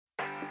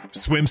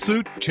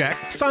Swimsuit? Check.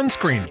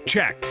 Sunscreen?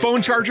 Check.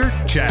 Phone charger?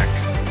 Check.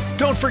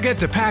 Don't forget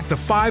to pack the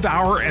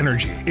 5-Hour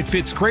Energy. It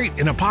fits great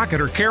in a pocket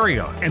or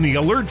carry-on, and the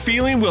alert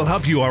feeling will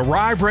help you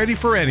arrive ready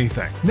for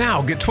anything.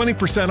 Now get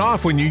 20%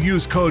 off when you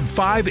use code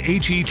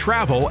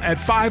 5HETRAVEL at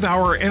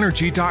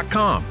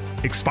 5hourenergy.com.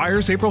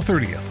 Expires April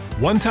 30th.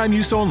 One-time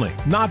use only.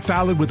 Not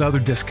valid with other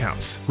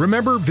discounts.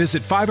 Remember,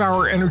 visit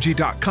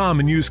 5hourenergy.com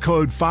and use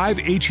code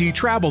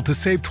 5HETRAVEL to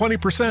save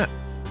 20%.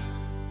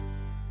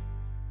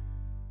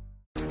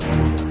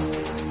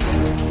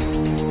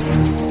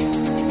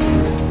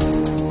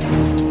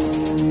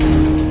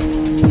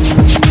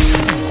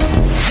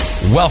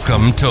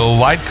 Welcome to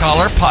White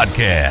Collar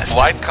Podcast.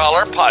 White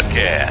Collar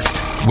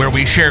Podcast, where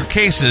we share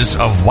cases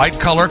of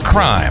white-collar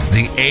crime,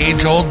 the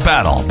age-old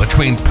battle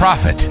between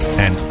profit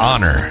and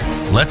honor.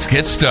 Let's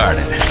get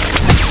started.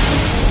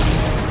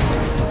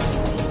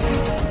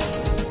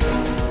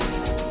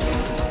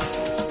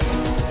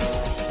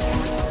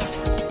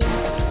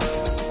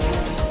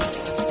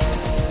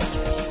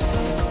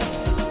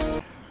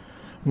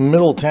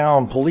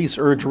 Middletown police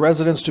urge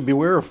residents to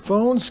beware of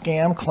phone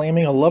scam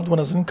claiming a loved one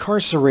is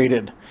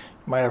incarcerated.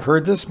 You might have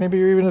heard this, maybe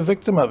you're even a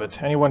victim of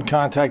it. Anyone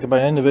contacted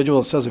by an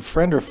individual that says a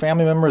friend or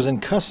family member is in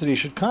custody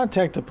should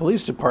contact the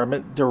police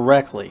department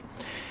directly.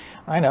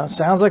 I know, it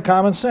sounds like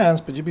common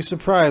sense, but you'd be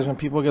surprised when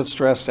people get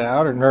stressed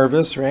out or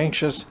nervous or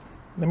anxious.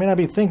 They may not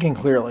be thinking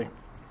clearly.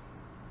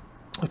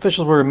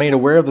 Officials were made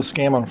aware of the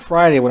scam on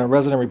Friday when a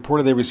resident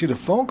reported they received a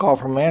phone call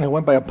from a man who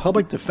went by a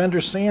public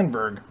defender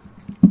Sandberg.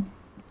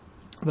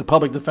 The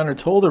public defender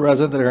told the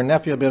resident that her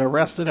nephew had been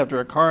arrested after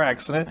a car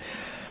accident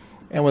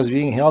and was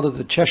being held at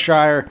the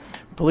Cheshire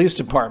Police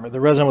Department. The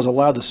resident was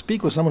allowed to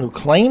speak with someone who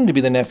claimed to be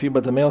the nephew,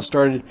 but the male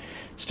stated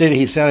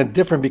he sounded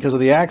different because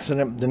of the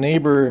accident. The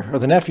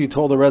nephew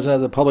told the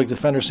resident that the public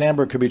defender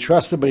Sandberg could be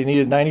trusted, but he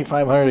needed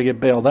 $9,500 to get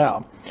bailed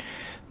out.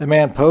 The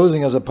man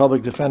posing as a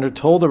public defender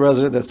told the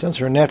resident that since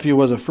her nephew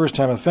was a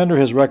first-time offender,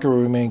 his record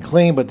would remain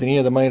clean, but they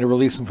needed the money to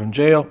release him from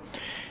jail.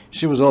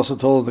 She was also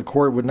told that the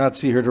court would not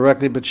see her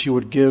directly, but she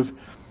could give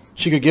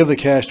the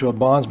cash to a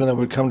bondsman that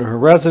would come to her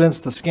residence.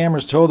 The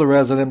scammers told the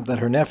resident that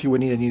her nephew would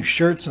need a new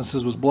shirt since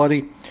his was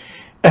bloody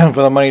and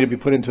for the money to be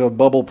put into a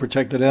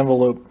bubble-protected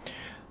envelope.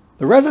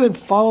 The resident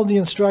followed the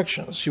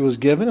instructions she was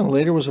given and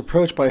later was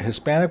approached by a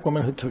Hispanic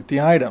woman who took the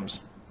items.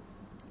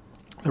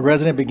 The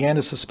resident began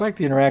to suspect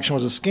the interaction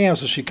was a scam,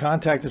 so she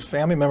contacted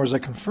family members that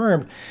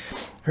confirmed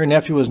her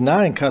nephew was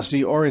not in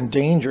custody or in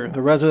danger.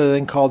 The resident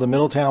then called the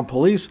Middletown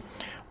police.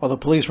 While the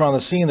police were on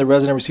the scene, the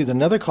resident received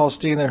another call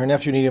stating that her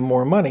nephew needed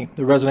more money.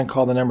 The resident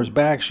called the numbers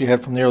back she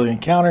had from the earlier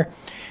encounter,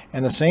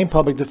 and the same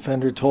public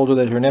defender told her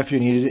that her nephew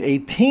needed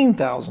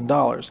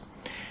 $18,000.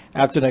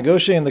 After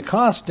negotiating the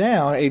cost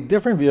down, a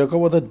different vehicle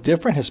with a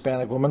different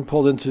Hispanic woman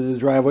pulled into the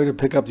driveway to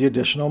pick up the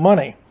additional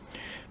money.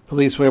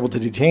 Police were able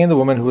to detain the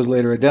woman, who was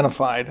later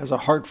identified as a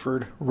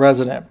Hartford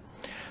resident.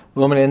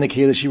 The woman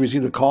indicated that she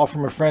received a call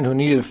from a friend who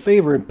needed a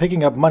favor in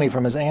picking up money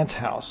from his aunt's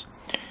house.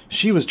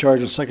 She was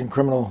charged with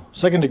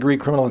second-degree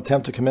criminal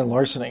attempt to commit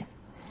larceny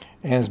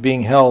and is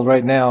being held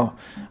right now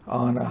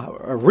on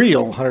a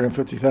real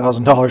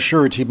 $150,000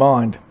 surety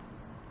bond.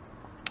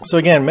 So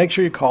again, make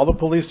sure you call the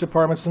police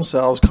departments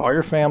themselves, call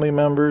your family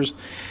members.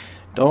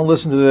 Don't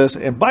listen to this.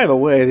 And by the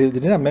way, they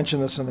did not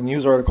mention this in the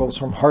news articles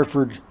from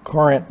Hartford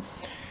Courant.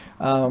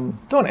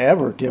 Don't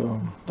ever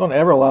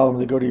allow them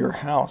to go to your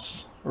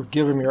house or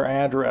give them your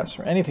address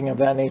or anything of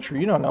that nature.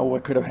 You don't know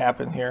what could have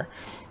happened here.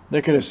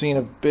 They could have seen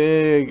a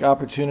big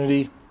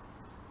opportunity.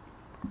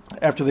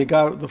 After they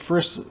got the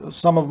first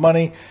sum of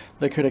money,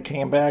 they could have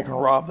came back and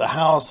robbed the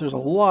house. There's a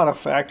lot of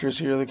factors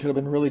here that could have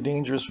been really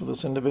dangerous for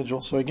this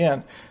individual. So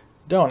again,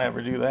 don't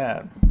ever do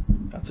that.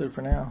 That's it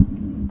for now.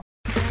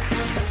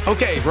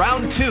 Okay,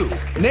 round two.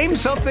 Name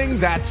something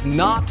that's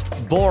not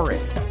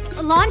boring.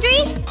 A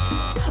laundry?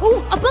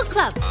 Ooh, a book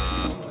club.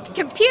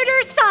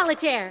 Computer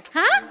solitaire,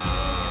 huh?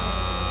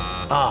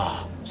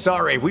 Ah,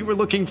 sorry, we were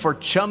looking for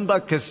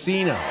Chumba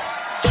Casino.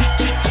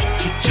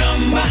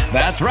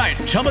 That's right.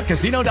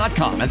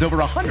 ChumbaCasino.com has over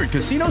 100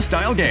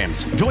 casino-style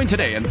games. Join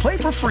today and play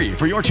for free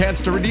for your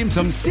chance to redeem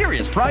some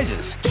serious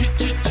prizes.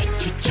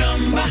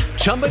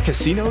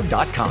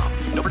 ChumbaCasino.com.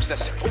 No purchase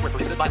necessary. Void where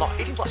prohibited by law.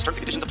 18+ terms and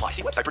conditions apply.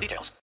 See website for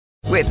details.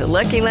 With the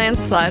Lucky Land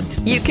Slots,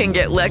 you can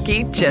get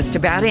lucky just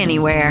about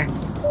anywhere.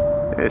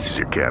 This is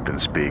your captain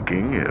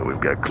speaking.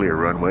 We've got clear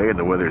runway and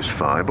the weather's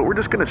fine, but we're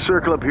just going to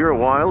circle up here a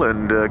while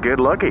and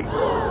get lucky.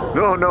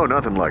 No,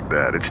 nothing like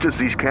that. It's just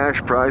these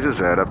cash prizes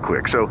add up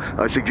quick. So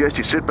I suggest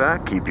you sit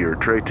back, keep your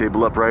tray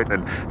table upright,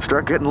 and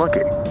start getting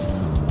lucky.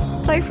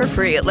 Play for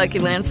free at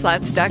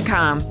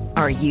LuckyLandSlots.com.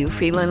 Are you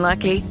feeling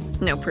lucky?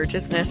 No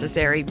purchase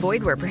necessary.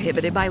 Void where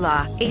prohibited by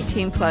law.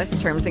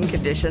 18+ terms and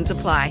conditions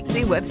apply.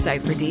 See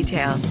website for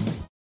details.